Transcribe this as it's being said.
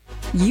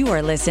You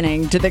are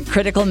listening to the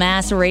Critical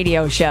Mass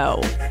Radio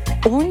Show,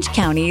 Orange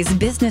County's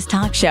business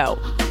talk show,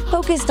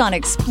 focused on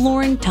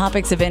exploring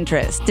topics of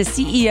interest to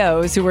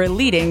CEOs who are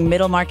leading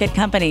middle market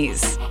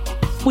companies.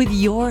 With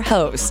your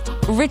host,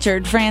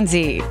 Richard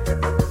Franzi.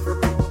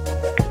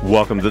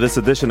 Welcome to this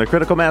edition of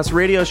Critical Mass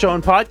Radio Show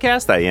and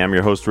Podcast. I am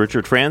your host,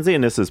 Richard Franzi,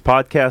 and this is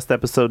podcast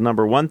episode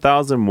number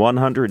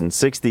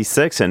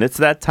 1166. And it's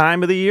that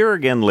time of the year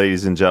again,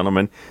 ladies and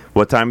gentlemen.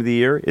 What time of the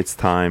year? It's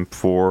time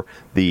for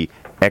the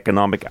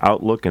Economic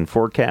Outlook and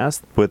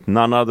Forecast with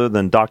none other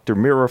than Dr.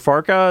 Mira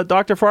Farka.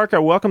 Dr.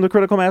 Farka, welcome to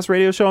Critical Mass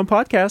Radio Show and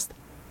Podcast.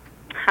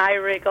 Hi,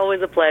 Rick.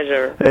 Always a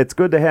pleasure. It's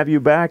good to have you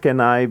back,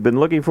 and I've been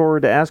looking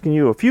forward to asking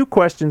you a few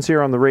questions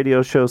here on the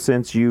radio show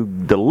since you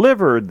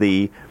delivered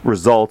the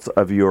results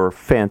of your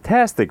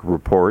fantastic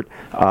report,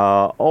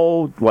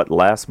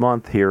 last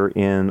month here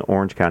in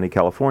Orange County,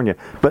 California.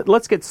 But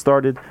let's get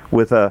started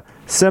with a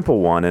simple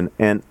one,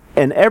 and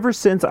ever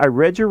since I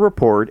read your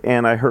report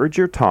and I heard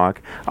your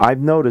talk, I've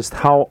noticed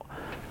how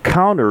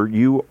counter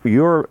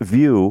your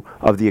view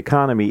of the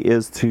economy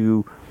is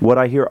to what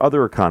I hear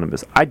other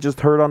economists. I just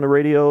heard on the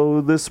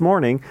radio this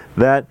morning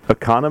that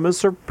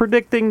economists are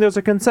predicting there's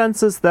a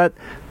consensus that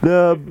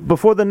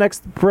before the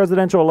next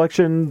presidential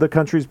election, the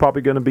country's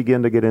probably going to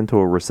begin to get into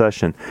a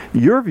recession.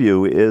 Your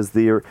view is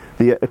the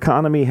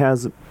economy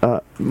has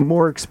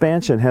more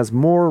expansion, has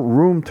more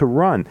room to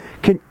run.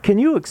 Can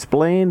you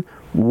explain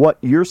what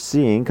you're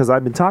seeing, because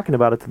I've been talking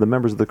about it to the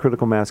members of the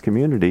critical mass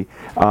community.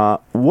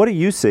 What are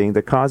you seeing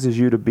that causes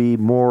you to be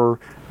more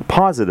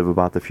positive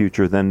about the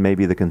future than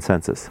maybe the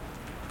consensus?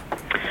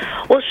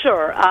 Well,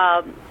 sure.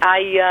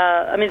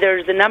 I mean,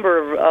 there's a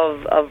number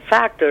of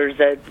factors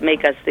that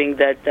make us think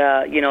that,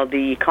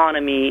 the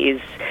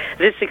economy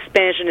this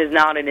expansion is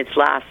not in its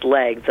last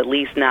legs, at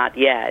least not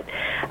yet.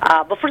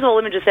 But first of all,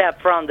 let me just say up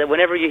front that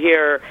whenever you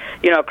hear,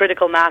 a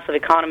critical mass of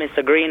economists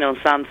agreeing on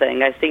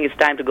something, I think it's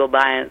time to go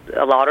buy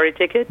a lottery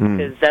ticket,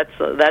 because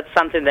that's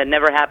something that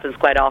never happens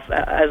quite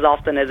as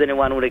often as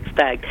anyone would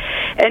expect.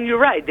 And you're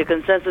right, the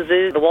consensus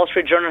is the Wall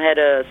Street Journal had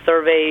a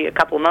survey a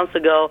couple of months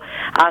ago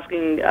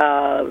asking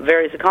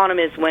various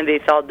economists when they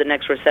thought the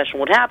next recession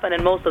would happen,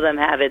 and most of them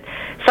have it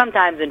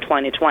sometimes in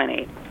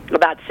 2020.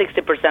 About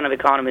 60% of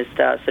economists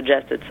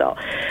suggested so.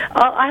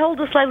 I hold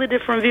a slightly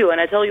different view, and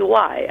I tell you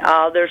why.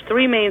 There's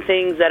three main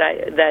things that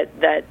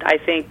I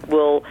think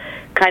will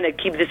kind of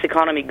keep this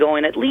economy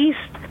going at least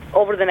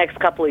over the next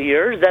couple of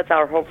years. That's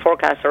our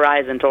forecast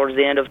horizon towards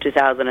the end of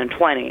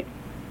 2020.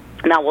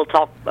 Now, we'll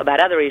talk about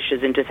other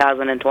issues in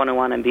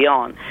 2021 and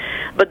beyond.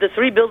 But the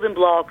three building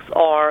blocks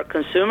are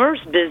consumers,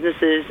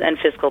 businesses, and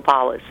fiscal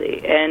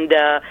policy. And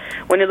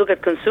when you look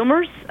at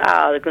consumers,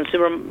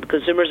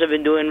 consumers have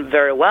been doing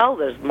very well.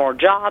 There's more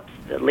jobs.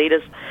 The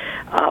latest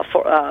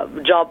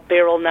job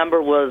payroll number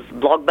was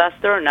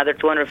blockbuster, another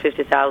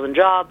 250,000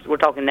 jobs. We're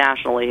talking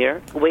nationally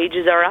here.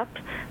 Wages are up.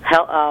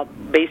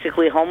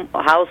 Basically,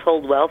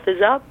 household wealth is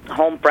up.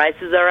 Home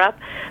prices are up.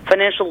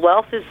 Financial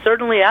wealth is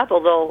certainly up,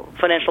 although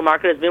financial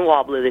market has been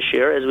wobbly this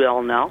year, as we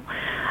all know.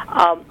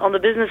 On the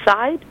business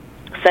side,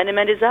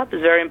 sentiment is up.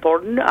 It's very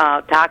important.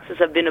 Taxes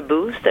have been a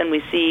boost, and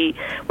we're seeing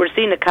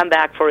a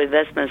comeback for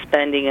investment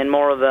spending and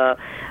more of a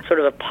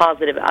sort of a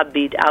positive,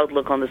 upbeat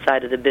outlook on the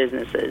side of the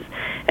businesses.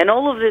 And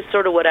all of this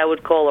sort of what I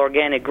would call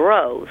organic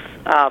growth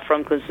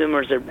from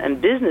consumers and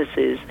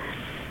businesses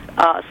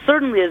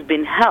certainly has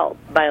been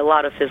helped by a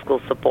lot of fiscal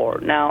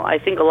support. Now, I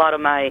think a lot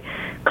of my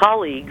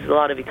colleagues, a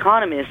lot of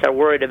economists are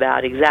worried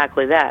about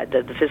exactly that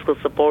the fiscal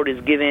support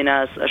is giving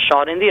us a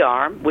shot in the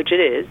arm, which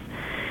it is,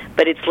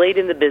 but it's late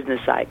in the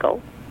business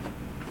cycle.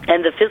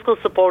 And the fiscal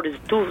support is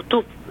two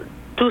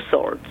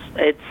sorts.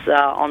 It's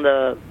on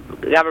the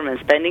government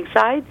spending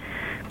side.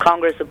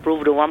 Congress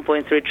approved a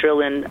 $1.3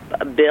 trillion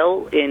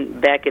bill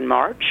back in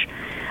March.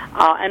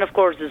 And of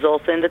course, there's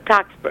also in the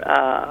tax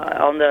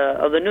on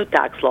the new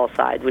tax law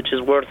side, which is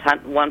worth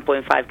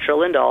 $1.5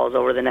 trillion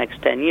over the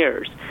next 10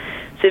 years.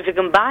 So if you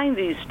combine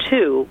these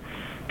two,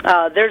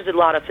 there's a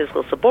lot of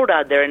fiscal support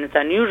out there, and it's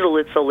unusual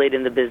it's so late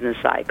in the business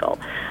cycle.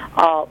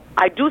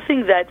 I do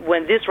think that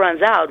when this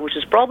runs out, which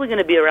is probably going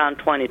to be around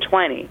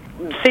 2020,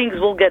 things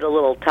will get a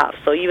little tough.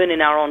 So even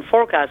in our own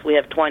forecast, we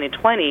have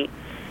 2020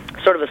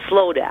 sort of a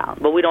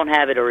slowdown, but we don't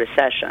have it a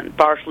recession,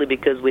 partially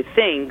because we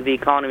think the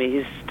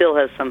economy still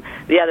has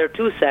the other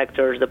two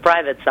sectors, the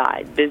private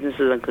side,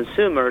 businesses and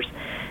consumers,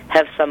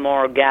 have some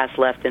more gas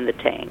left in the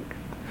tank.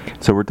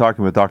 So we're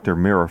talking with Dr.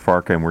 Mira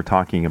Farka, and we're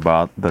talking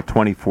about the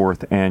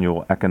 24th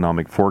Annual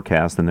Economic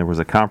Forecast, and there was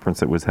a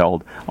conference that was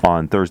held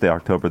on Thursday,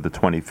 October the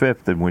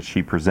 25th, in which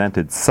she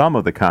presented some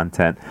of the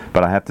content,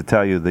 but I have to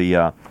tell you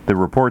the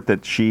report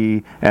that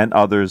she and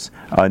others,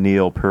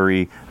 Neil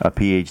Puri, a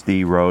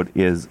PhD, wrote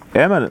is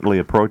eminently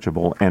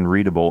approachable and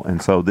readable,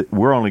 and so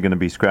we're only going to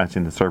be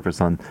scratching the surface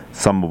on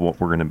some of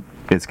what we're going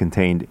to is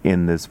contained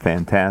in this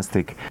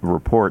fantastic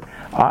report.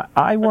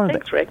 I wanted.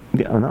 Thanks, Rick.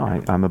 Yeah,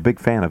 no, I'm a big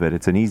fan of it.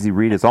 It's an easy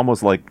read. It's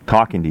almost like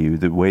talking to you.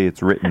 The way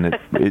it's written,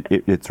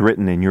 it's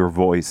written in your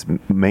voice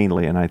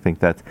mainly, and I think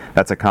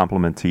that's a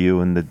compliment to you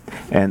and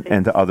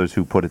to others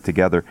who put it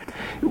together.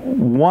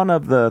 One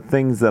of the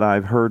things that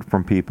I've heard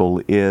from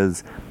people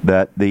is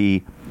that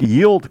the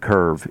yield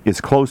curve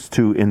is close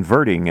to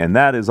inverting, and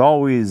that is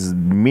always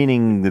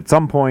meaning at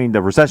some point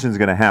a recession is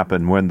going to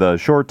happen when the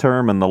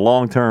short-term and the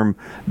long-term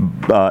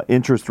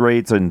interest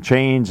rates and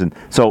change. And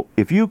so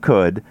if you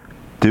could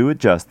do it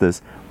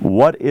justice,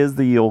 what is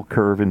the yield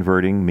curve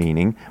inverting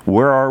meaning?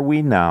 Where are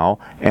we now?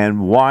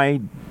 And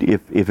why,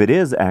 if it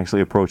is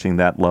actually approaching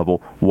that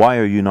level, why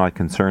are you not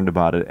concerned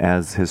about it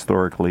as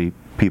historically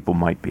people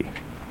might be?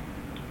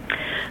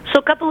 So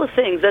a couple of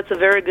things. That's a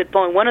very good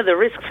point. One of the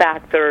risk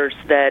factors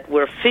that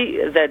we're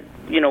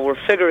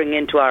figuring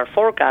into our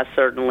forecast,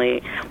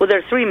 certainly, well, there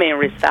are three main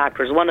risk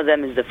factors. One of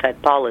them is the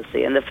Fed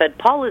policy. And the Fed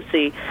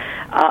policy,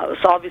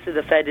 so obviously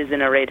the Fed is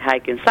in a rate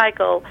hiking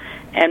cycle,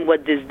 and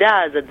what this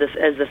does, as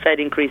the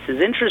Fed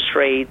increases interest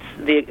rates,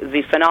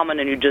 the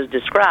phenomenon you just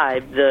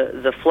described,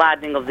 the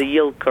flattening of the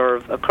yield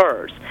curve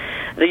occurs.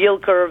 The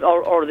yield curve,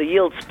 or the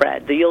yield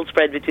spread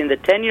between the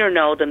 10-year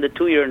note and the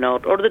 2-year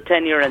note, or the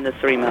 10-year and the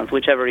 3-month,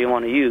 whichever you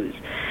want to use.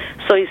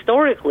 So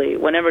historically,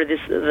 whenever the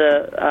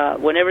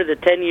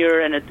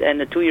 10-year and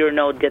the 2-year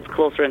note gets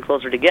closer and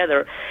closer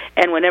together,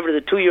 and whenever the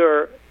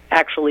 2-year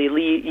actually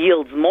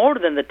yields more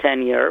than the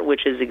 10-year,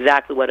 which is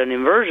exactly what an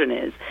inversion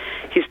is,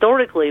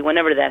 historically,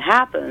 whenever that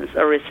happens,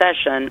 a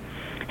recession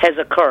has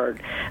occurred.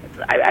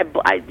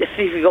 If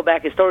you go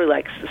back historically,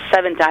 like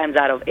 7 times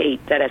out of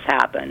 8 that has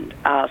happened.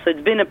 So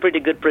it's been a pretty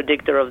good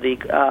predictor of the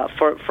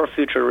for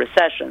future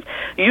recessions.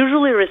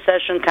 Usually a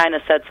recession kind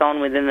of sets on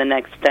within the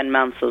next 10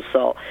 months or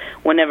so,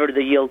 whenever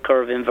the yield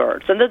curve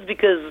inverts. And that's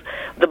because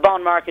the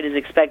bond market is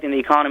expecting the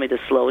economy to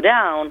slow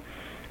down,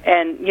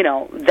 and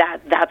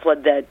that's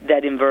what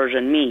that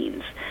inversion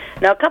means.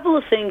 Now, a couple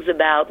of things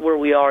about where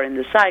we are in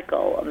the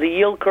cycle. The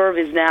yield curve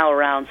is now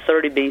around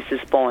 30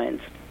 basis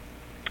points.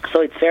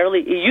 So it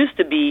used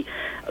to be,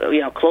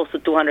 close to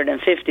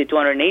 250,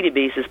 280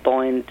 basis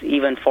points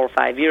even 4 or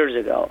 5 years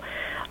ago.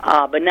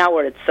 But now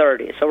we're at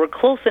 30. So we're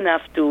close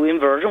enough to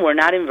inversion. We're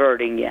not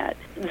inverting yet.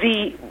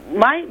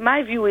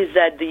 My view is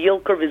that the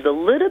yield curve is a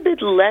little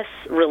bit less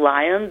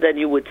reliant than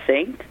you would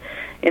think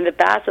in the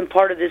past, and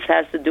part of this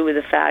has to do with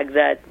the fact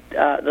that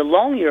the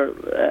long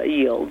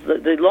yields,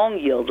 the long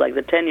yields, like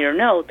the 10-year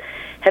note,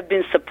 have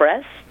been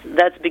suppressed.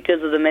 That's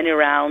because of the many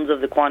rounds of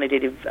the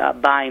quantitative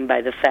buying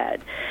by the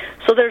Fed.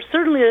 So there's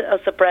certainly a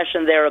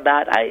suppression there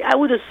about, I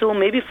would assume,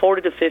 maybe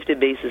 40 to 50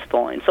 basis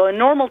points. So in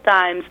normal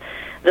times,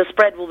 the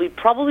spread will be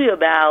probably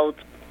about,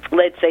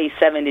 let's say,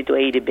 70 to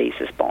 80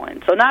 basis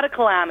points. So not a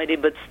calamity,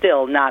 but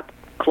still not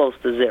close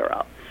to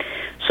zero.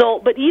 So,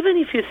 but even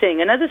if you think,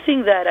 another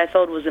thing that I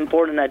thought was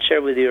important I'd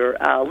share with your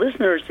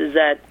listeners is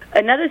that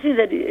another thing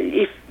that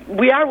if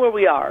we are where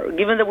we are,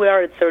 given that we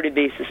are at 30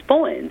 basis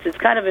points, it's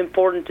kind of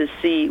important to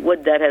see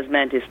what that has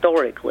meant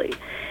historically.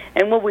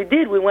 And what we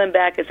did, we went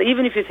back and said,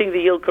 even if you think the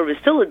yield curve is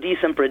still a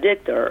decent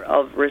predictor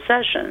of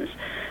recessions,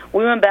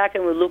 we went back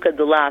and we looked at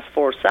the last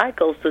 4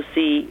 cycles to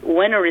see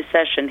when a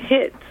recession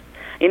hit.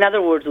 In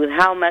other words, with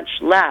how much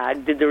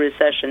lag did the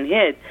recession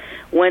hit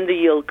when the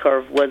yield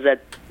curve was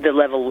at the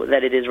level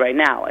that it is right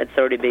now, at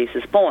 30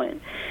 basis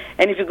points.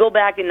 And if you go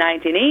back in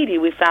 1980,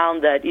 we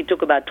found that it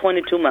took about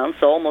 22 months,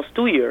 so almost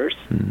 2 years,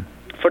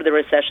 for the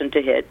recession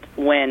to hit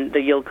when the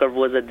yield curve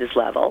was at this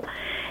level.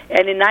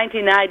 And in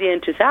 1990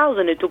 and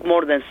 2000, it took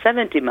more than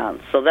 70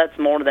 months, so that's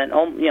more than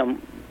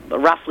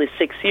roughly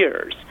 6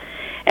 years.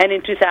 And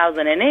in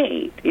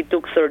 2008, it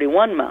took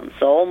 31 months,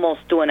 so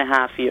almost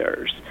 2.5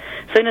 years.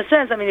 So in a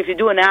sense, I mean, if you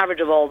do an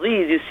average of all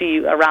these, you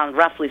see around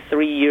roughly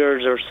 3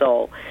 years or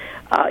so,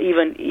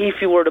 even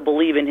if you were to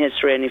believe in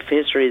history and if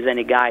history is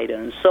any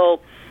guidance.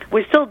 So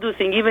we still do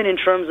think, even in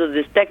terms of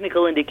this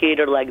technical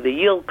indicator like the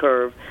yield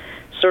curve,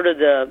 sort of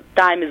the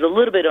time is a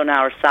little bit on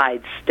our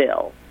side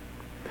still.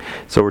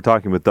 So we're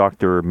talking with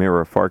Dr.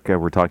 Mira Farka.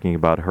 We're talking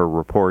about her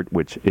report,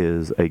 which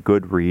is a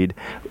good read.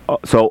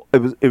 So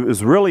it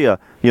was really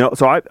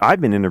so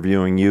I've been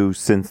interviewing you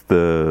since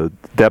the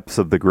depths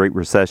of the Great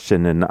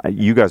Recession, and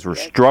you guys were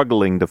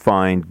struggling to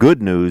find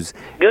good news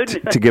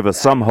to give us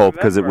some hope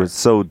because it was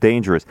so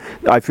dangerous.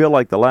 I feel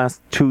like the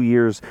last 2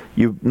 years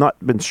you've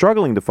not been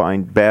struggling to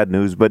find bad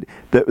news, but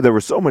there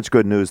was so much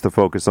good news to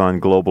focus on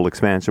global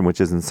expansion, which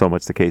isn't so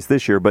much the case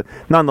this year. But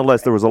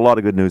nonetheless, there was a lot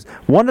of good news.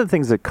 One of the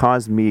things that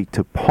caused me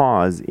to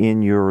pause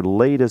in your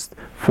latest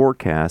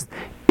forecast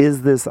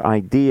is this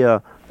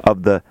idea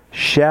of the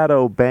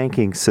shadow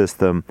banking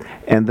system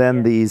and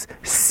then these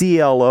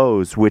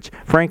CLOs, which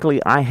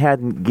frankly I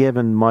hadn't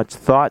given much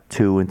thought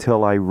to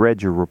until I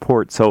read your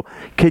report. So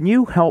can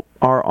you help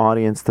our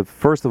audience to,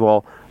 first of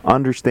all,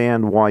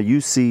 understand why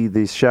you see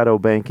the shadow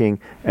banking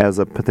as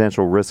a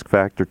potential risk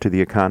factor to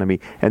the economy,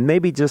 and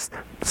maybe just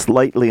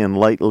slightly and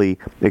lightly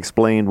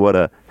explain what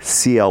a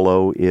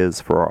CLO is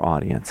for our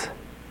audience?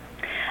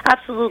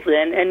 Absolutely,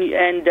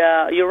 and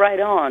you're right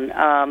on.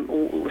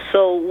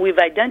 So we've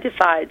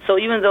identified. So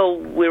even though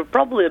we're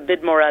probably a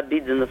bit more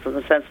upbeat than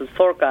the census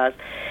forecast,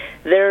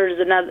 there's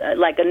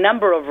a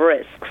number of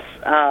risks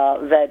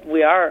that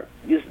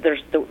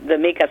that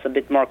make us a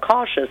bit more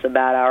cautious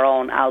about our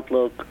own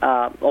outlook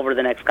over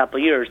the next couple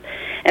of years.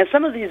 And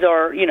some of these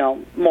are,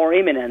 more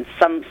imminent.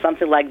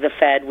 Something like the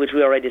Fed, which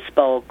we already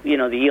spoke.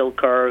 The yield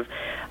curve,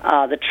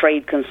 the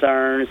trade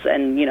concerns,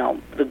 and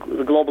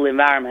the global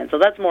environment. So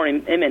that's more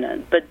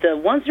imminent. But the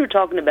ones you're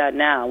talking about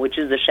now, which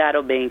is the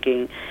shadow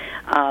banking,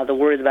 the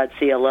worries about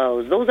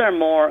CLOs, those are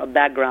more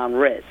background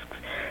risks.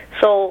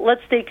 So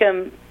let's take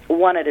them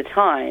one at a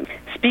time.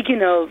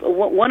 Speaking of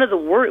one of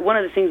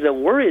the things that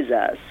worries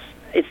us,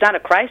 it's not a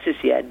crisis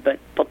yet, but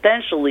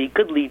potentially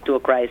could lead to a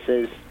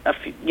crisis a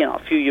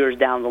few years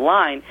down the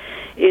line,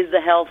 is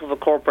the health of the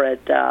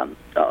corporate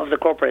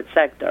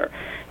sector.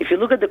 If you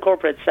look at the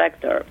corporate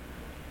sector,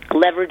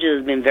 leverage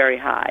has been very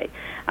high.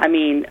 I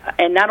mean,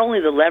 and not only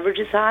the leverage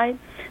is high,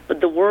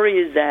 but the worry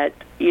is that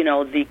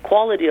the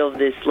quality of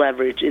this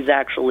leverage is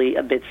actually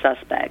a bit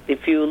suspect.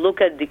 If you look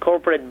at the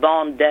corporate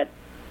bond debt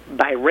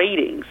by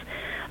ratings,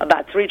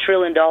 about $3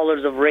 trillion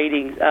of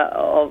ratings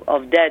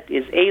of debt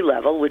is A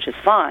level, which is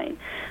fine,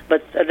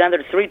 but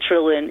another $3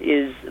 trillion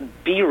is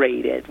B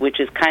rated, which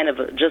is kind of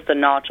just a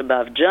notch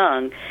above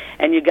junk,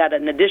 and you got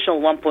an additional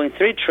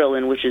 $1.3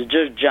 trillion, which is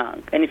just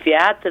junk. And if you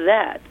add to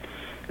that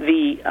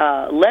the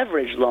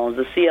leverage loans,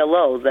 the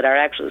CLOs that are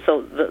actually,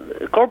 so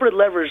the corporate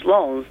leverage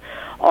loans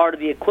are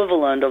the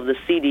equivalent of the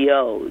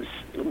CDOs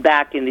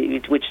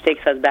which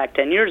takes us back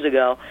 10 years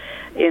ago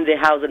in the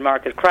housing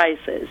market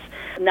crisis.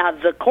 Now,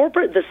 the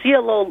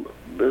CLO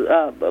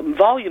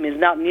volume is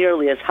not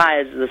nearly as high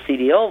as the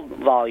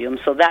CDO volume,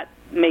 so that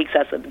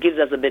gives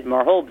us a bit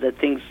more hope that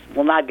things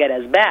will not get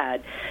as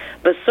bad.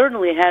 But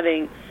certainly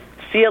having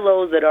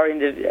CLOs that are in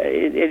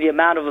the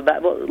amount of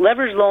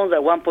leverage loans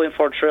are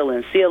 $1.4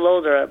 trillion,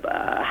 CLOs are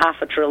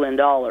 $500 billion,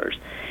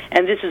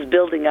 and this is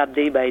building up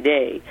day by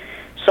day.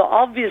 So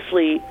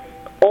obviously,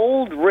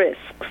 old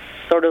risks,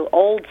 sort of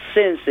old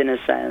sins in a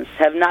sense,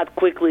 have not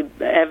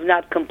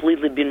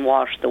completely been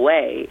washed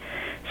away.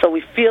 So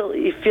it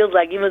feels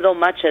like even though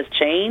much has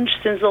changed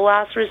since the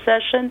last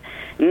recession,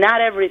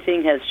 not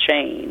everything has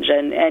changed.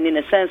 And in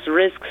a sense,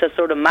 risks have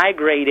sort of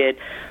migrated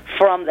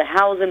from the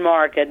housing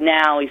market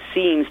now, it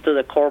seems, to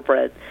the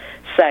corporate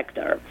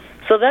sector.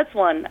 So that's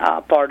one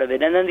part of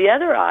it. And then the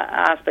other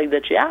aspect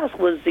that you asked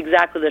was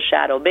exactly the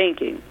shadow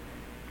banking.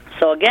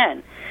 So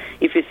again,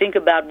 if you think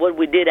about what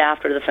we did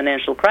after the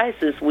financial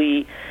crisis,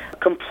 we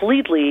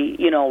completely,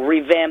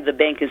 revamped the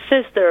banking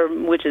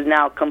system, which is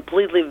now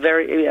completely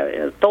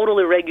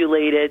totally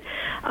regulated.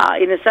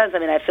 In a sense,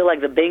 I feel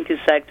like the banking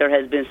sector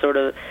has been sort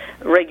of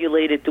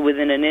regulated to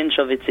within an inch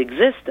of its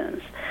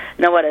existence.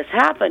 Now, what has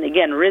happened,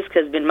 again, risk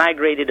has been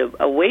migrated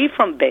away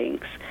from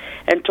banks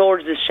and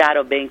towards the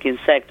shadow banking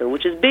sector,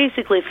 which is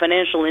basically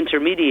financial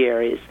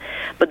intermediaries,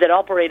 but that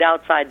operate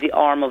outside the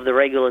arm of the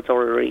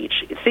regulatory reach.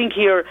 Think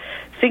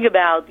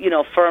about,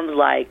 firms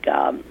like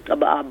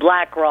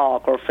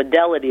BlackRock or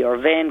Fidelity or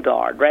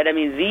Vanguard, right? I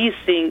mean,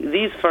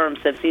 these firms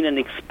have seen an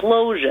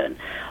explosion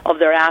of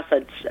their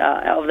assets,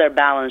 of their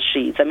balance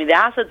sheets. I mean, the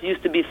assets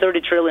used to be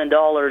 $30 trillion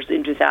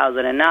in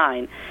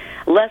 2009.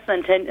 Less than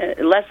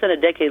a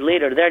decade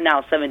later, they're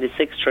now $76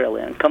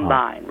 trillion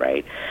combined,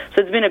 right?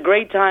 So it's been a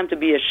great time to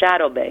be a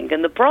shadow bank.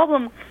 And the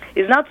problem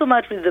is not so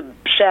much with the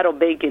shadow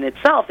banking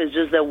itself, it's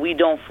just that we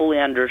don't fully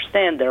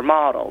understand their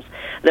models.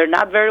 They're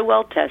not very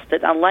well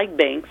tested, unlike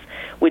banks,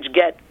 which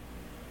get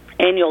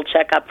annual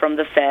checkup from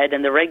the Fed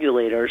and the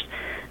regulators.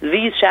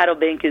 These shadow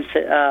banking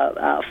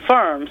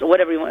firms,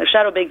 whatever you want,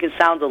 shadow banking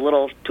sounds a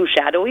little too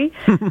shadowy,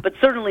 but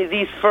certainly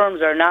these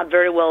firms are not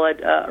very well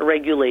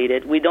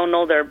regulated. We don't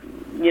know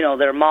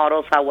their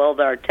models, how well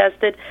they are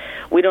tested.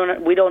 We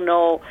don't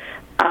know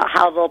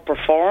how they'll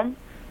perform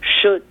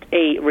should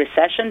a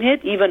recession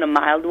hit, even a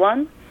mild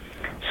one.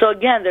 So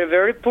again, they're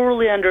very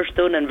poorly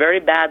understood and very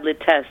badly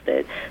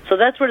tested. So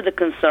that's where the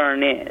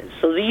concern is.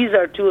 So these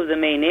are two of the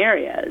main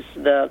areas: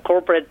 the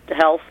corporate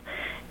health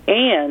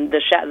and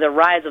the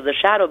rise of the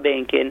shadow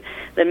banking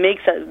that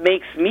makes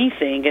me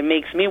think and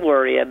makes me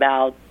worry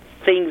about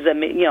things that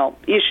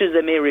issues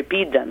that may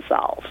repeat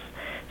themselves.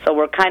 So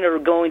we're kind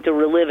of going to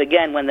relive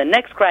again. When the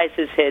next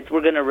crisis hits,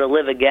 we're going to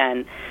relive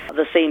again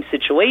the same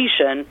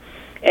situation,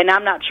 and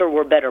I'm not sure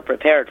we're better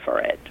prepared for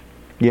it.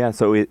 Yeah,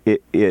 so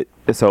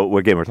so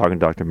again, we're talking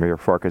to Dr. Meir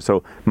Farkas.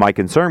 So my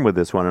concern with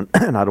this one,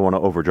 and I don't want to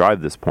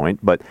overdrive this point,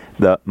 but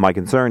my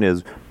concern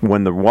is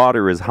when the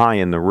water is high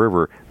in the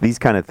river, these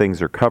kind of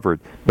things are covered.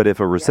 But if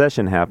a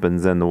recession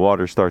happens and the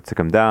water starts to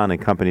come down and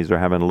companies are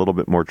having a little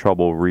bit more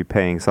trouble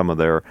repaying some of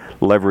their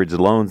leveraged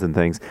loans and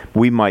things,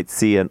 we might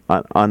see an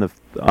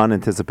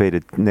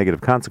unanticipated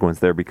negative consequence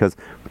there because,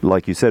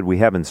 like you said, we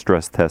haven't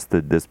stress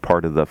tested this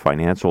part of the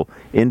financial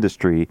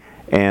industry.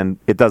 And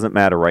it doesn't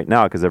matter right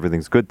now because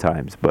everything's good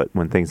times. But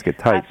when things get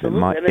tight, it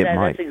might.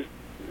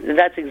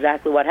 That's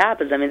exactly what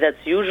happens. I mean, that's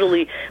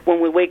usually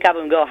when we wake up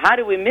and go, how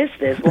did we miss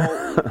this?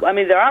 Well, I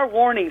mean, there are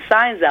warning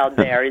signs out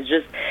there. It's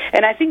just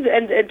And I think,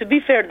 and to be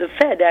fair, the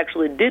Fed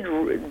actually did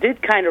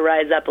kind of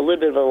rise up a little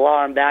bit of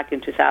alarm back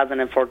in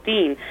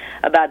 2014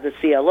 about the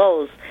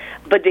CLOs,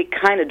 but they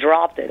kind of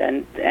dropped it.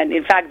 And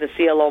in fact, the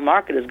CLO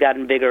market has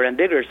gotten bigger and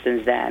bigger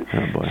since then.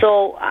 Oh,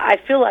 so I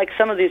feel like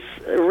some of these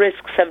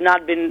risks have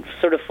not been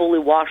sort of fully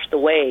washed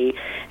away.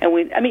 And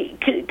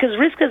because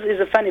risk is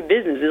a funny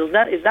business.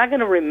 It's not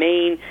going to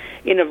remain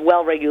in a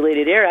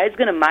well-regulated area. It's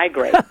going to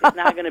migrate. It's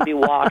not going to be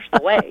washed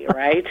away,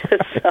 right?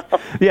 So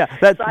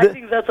I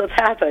think that's what's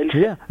happened.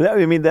 Yeah,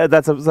 I mean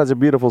that's such a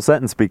beautiful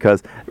sentence,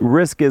 because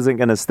risk isn't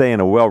going to stay in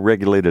a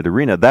well-regulated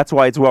arena. That's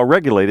why it's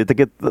well-regulated, to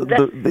get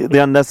the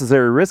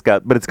unnecessary risk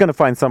out. But it's going to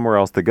find somewhere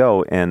else to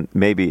go, and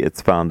maybe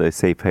it's found a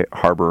safe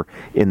harbor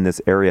in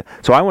this area.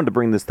 So I wanted to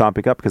bring this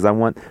topic up because I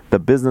want the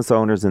business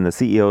owners and the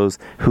CEOs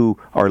who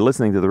are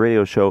listening to the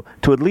radio show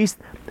to at least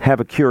have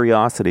a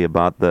curiosity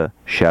about the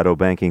shadow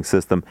banking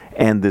system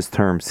and this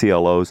term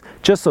CLOs,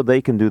 just so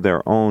they can do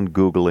their own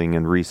Googling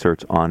and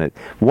research on it.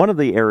 One of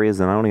the areas,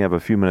 and I only have a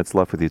few minutes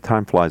left with you,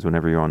 time flies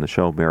whenever you're on the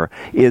show, Mira,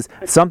 is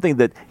something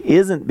that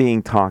isn't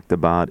being talked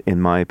about,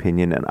 in my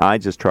opinion, and I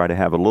just try to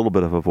have a little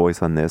bit of a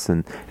voice on this.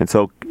 And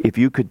so if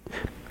you could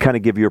kind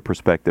of give your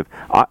perspective.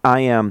 I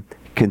am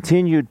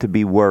continued to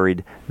be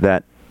worried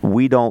that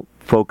we don't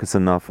focus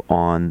enough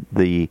on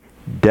the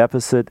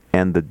deficit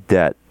and the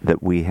debt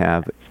that we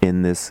have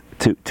in this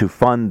to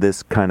fund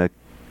this kind of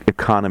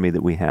economy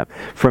that we have.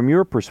 From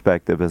your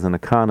perspective as an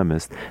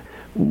economist,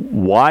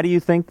 why do you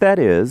think that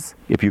is,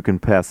 if you can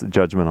pass a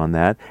judgment on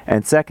that?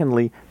 And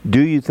secondly,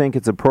 do you think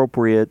it's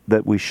appropriate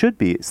that we should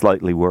be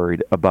slightly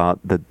worried about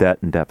the debt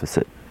and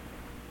deficit?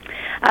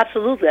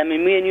 Absolutely. I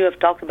mean, me and you have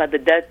talked about the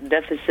debt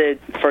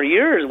deficit for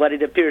years, what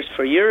it appears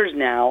for years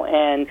now.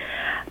 And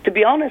to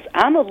be honest,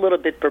 I'm a little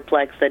bit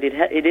perplexed that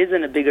it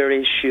isn't a bigger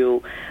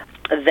issue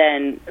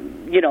than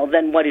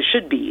what it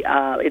should be.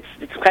 It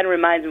kind of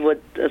reminds me of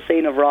what a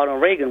saying of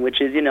Ronald Reagan, which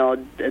is,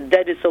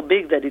 debt is so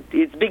big that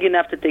it's big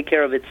enough to take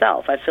care of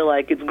itself. I feel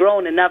like it's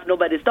grown enough,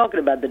 nobody's talking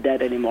about the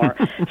debt anymore.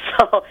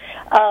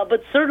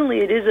 But certainly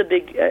it is a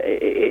big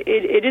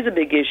it is a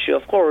big issue.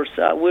 Of course,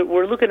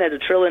 we're looking at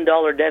 $1 trillion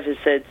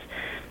deficits,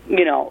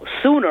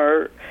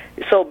 sooner.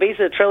 So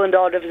basically, $1 trillion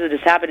deficit is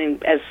happening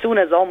as soon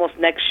as almost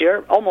next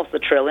year, almost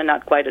 $1 trillion,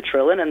 not quite $1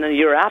 trillion, and then the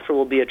year after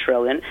will be $1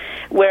 trillion.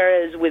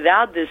 Whereas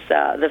without this,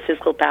 the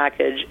fiscal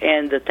package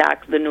and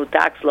the new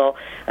tax law,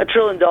 $1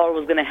 trillion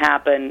was going to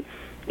happen,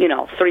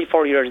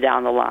 3-4 years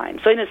down the line.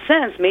 So in a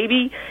sense,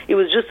 maybe it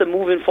was just a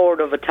moving forward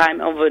of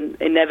an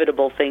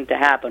inevitable thing to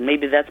happen.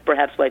 Maybe that's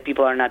perhaps why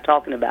people are not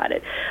talking about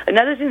it.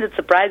 Another thing that's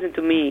surprising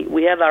to me,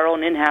 we have our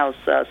own in-house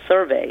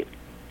survey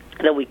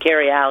that we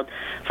carry out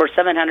for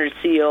 700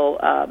 CEO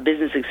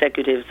business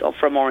executives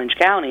from Orange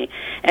County,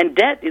 and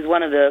debt is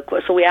one of the.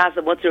 So we asked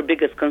them, "What's your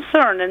biggest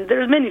concern?" And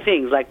there's many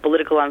things like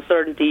political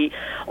uncertainty,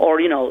 or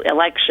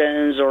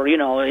elections, or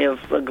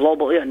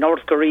global,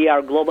 North Korea,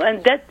 or global.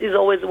 And debt is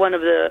always one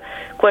of the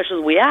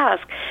questions we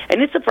ask.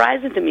 And it's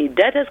surprising to me,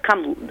 debt has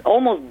come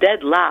almost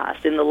dead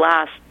last in the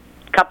last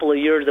couple of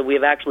years that we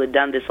have actually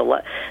done this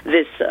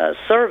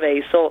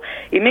survey. So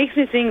it makes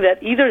me think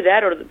that either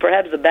that, or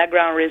perhaps the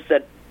background risk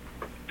that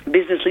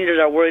business leaders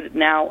are worried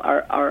now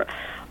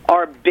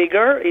are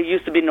bigger. It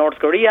used to be North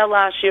Korea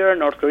last year.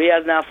 North Korea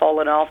has now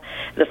fallen off.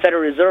 The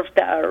Federal Reserve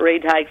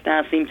rate hikes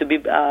now seem to be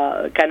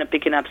kind of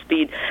picking up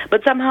speed.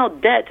 But somehow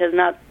debt has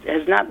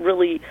not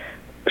really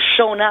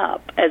shown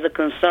up as a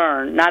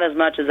concern, not as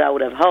much as I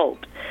would have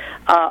hoped.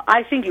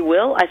 I think it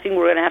will. I think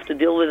we're going to have to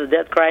deal with the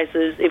debt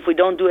crisis if we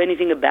don't do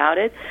anything about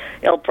it.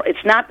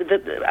 It's not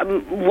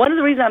one of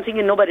the reasons I'm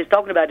thinking nobody's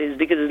talking about it is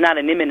because it's not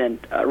an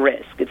imminent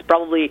risk. It's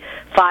probably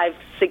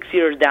 5-6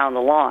 years down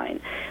the line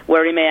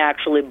where it may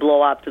actually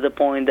blow up to the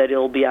point that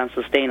it'll be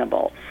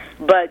unsustainable.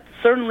 But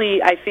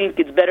certainly, I think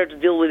it's better to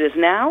deal with this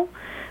now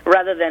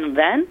rather than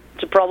then.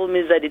 The problem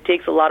is that it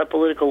takes a lot of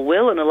political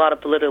will and a lot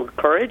of political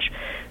courage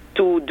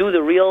to do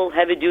the real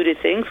heavy-duty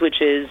things,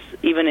 which is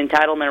even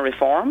entitlement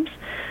reforms.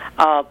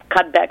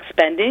 Cut back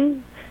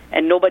spending,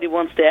 and nobody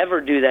wants to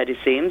ever do that, it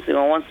seems.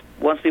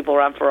 Once people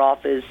run for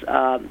office,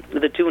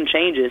 the tune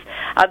changes.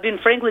 I've been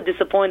frankly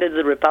disappointed in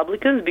the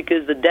Republicans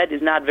because the debt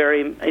is not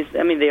very.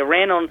 They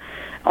ran on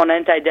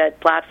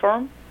anti-debt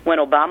platform when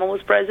Obama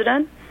was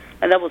president,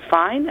 and that was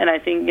fine. And I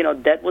think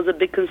debt was a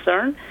big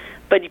concern,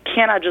 but you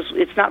cannot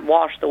it's not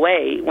washed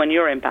away when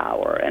you're in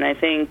power. And I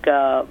think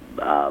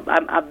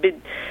I've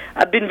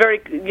been very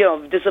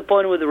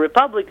disappointed with the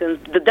Republicans.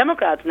 The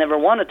Democrats never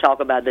want to talk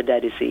about the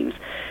debt, it seems.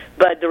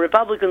 But the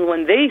Republicans,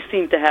 when they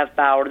seem to have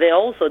power, they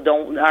also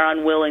are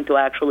unwilling to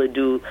actually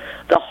do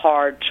the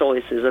hard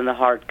choices and the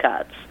hard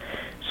cuts.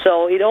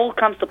 So it all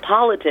comes to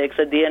politics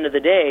at the end of the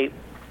day.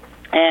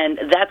 And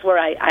that's where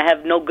I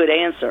have no good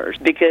answers,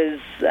 because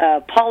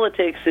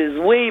politics is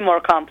way more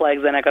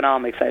complex than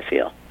economics, I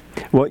feel.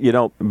 Well,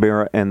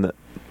 Mira, and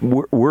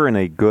we're in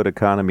a good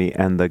economy,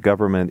 and the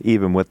government,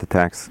 even with the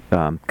tax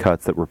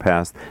cuts that were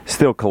passed,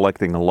 still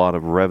collecting a lot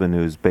of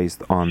revenues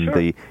based on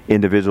the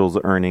individual's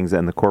earnings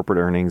and the corporate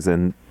earnings,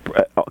 and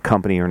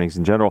company earnings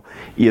in general,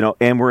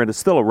 and we're at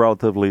still a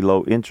relatively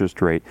low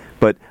interest rate.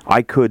 But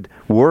I could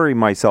worry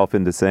myself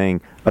into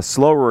saying a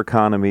slower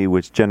economy,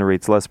 which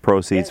generates less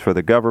proceeds for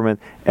the government,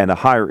 and a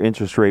higher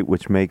interest rate,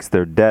 which makes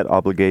their debt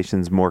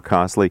obligations more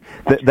costly.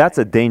 That's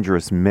a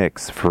dangerous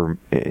mix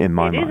in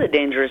my mind. It is a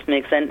dangerous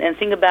mix, and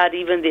think about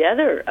even the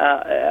other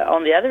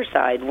on the other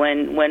side.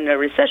 When a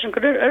recession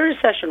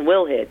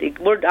will hit.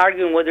 We're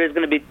arguing whether it's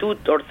going to be 2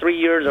 or 3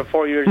 years or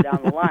 4 years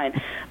down the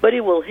line, but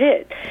it will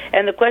hit.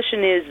 And the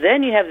question is,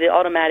 then you have the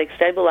automatic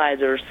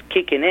stabilizers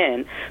kicking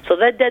in. So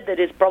that debt that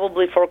is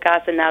probably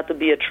forecasted now to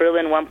be $1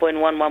 trillion,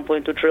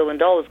 $1.2 trillion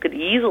could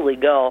easily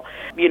go,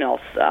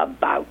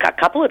 a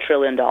couple of $1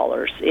 trillion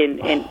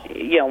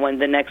in when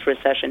the next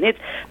recession hits.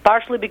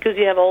 Partially because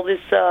you have all this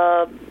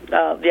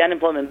the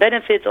unemployment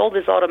benefits, all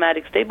these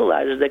automatic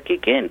stabilizers that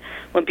kick in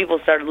when people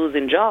start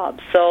losing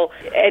jobs. So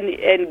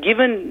and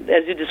given,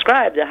 as you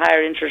described, the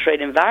higher interest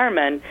rate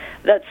environment,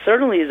 that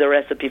certainly is a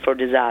recipe for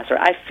disaster.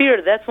 I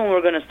fear that's when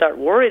we're going to start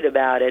worried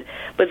about it,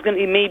 but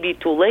it may be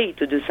too late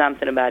to do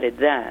something about it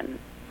then.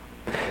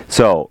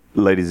 So,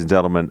 ladies and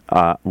gentlemen,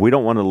 we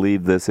don't want to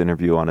leave this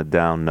interview on a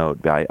down note.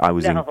 I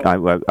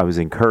was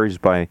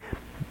encouraged by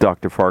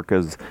Dr.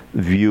 Farka's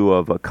view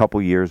of a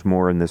couple years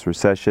more in this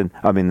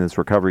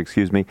recovery,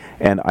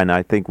 and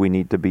I think we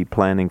need to be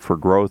planning for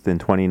growth in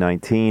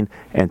 2019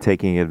 and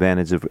taking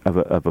advantage of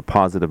a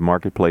positive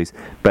marketplace.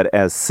 But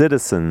as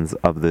citizens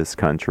of this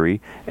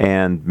country,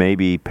 and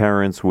maybe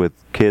parents with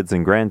kids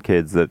and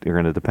grandkids that are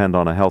going to depend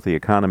on a healthy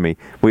economy,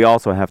 we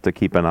also have to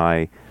keep an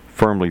eye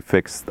firmly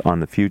fixed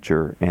on the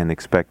future and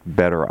expect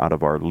better out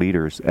of our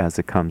leaders as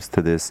it comes to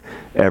this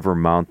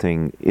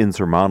ever-mounting,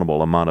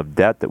 insurmountable amount of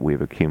debt that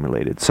we've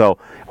accumulated. So,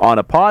 on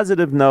a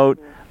positive note,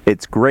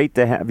 it's great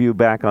to have you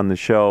back on the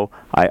show.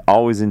 I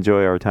always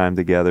enjoy our time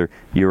together.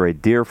 You're a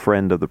dear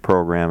friend of the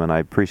program, and I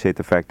appreciate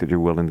the fact that you're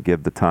willing to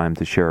give the time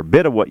to share a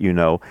bit of what you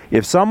know.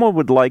 If someone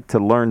would like to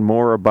learn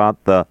more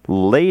about the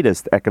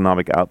latest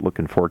economic outlook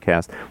and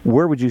forecast,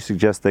 where would you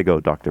suggest they go,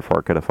 Dr.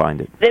 Farka, to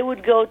find it? They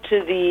would go to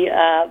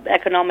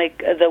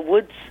the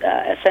Woods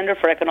Center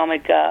for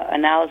Economic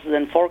Analysis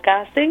and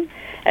Forecasting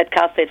at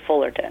Cal State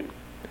Fullerton.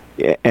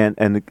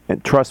 And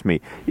trust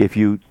me, if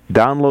you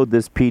download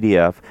this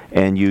PDF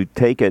and you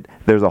take it,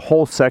 there's a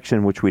whole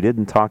section which we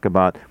didn't talk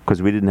about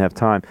because we didn't have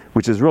time,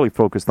 which is really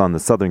focused on the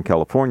Southern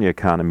California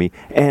economy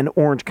and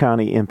Orange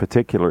County in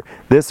particular.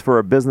 This, for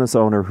a business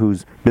owner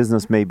whose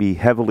business may be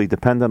heavily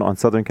dependent on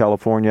Southern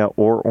California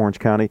or Orange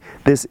County,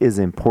 this is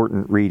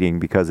important reading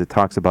because it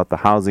talks about the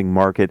housing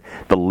market,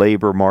 the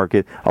labor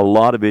market, a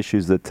lot of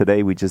issues that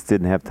today we just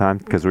didn't have time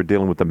because we're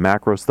dealing with the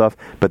macro stuff.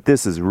 But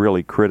this is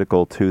really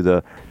critical to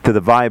the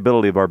viability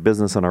of our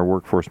business and our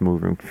workforce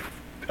moving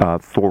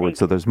forward.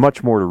 So there's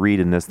much more to read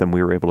in this than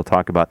we were able to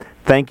talk about.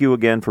 Thank you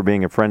again for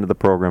being a friend of the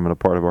program and a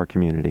part of our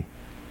community.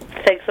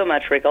 Thanks so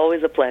much, Rick.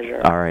 Always a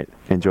pleasure. All right.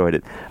 Enjoyed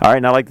it. All right.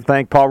 And I'd like to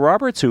thank Paul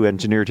Roberts, who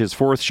engineered his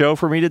 4th show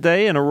for me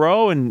today in a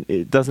row, and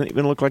it doesn't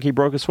even look like he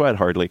broke a sweat,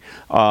 hardly.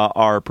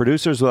 Our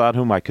producers, without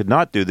whom I could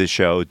not do this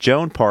show,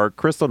 Joan Park,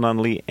 Crystal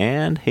Nunley,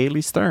 and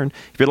Haley Stern.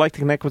 If you'd like to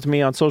connect with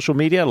me on social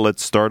media,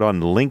 let's start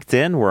on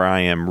LinkedIn, where I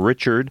am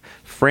Richard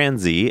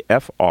Franzi,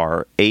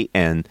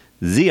 Franzi.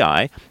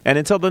 And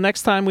until the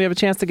next time we have a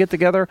chance to get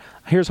together,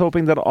 here's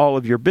hoping that all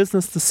of your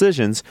business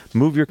decisions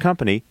move your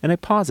company in a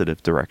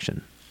positive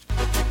direction.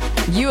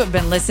 You have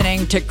been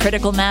listening to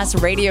Critical Mass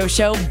Radio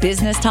Show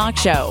Business Talk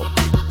Show,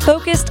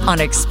 focused on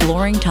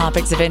exploring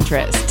topics of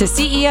interest to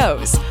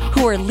CEOs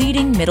who are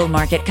leading middle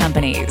market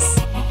companies.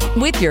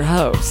 With your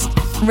host,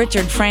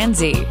 Richard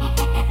Franzi.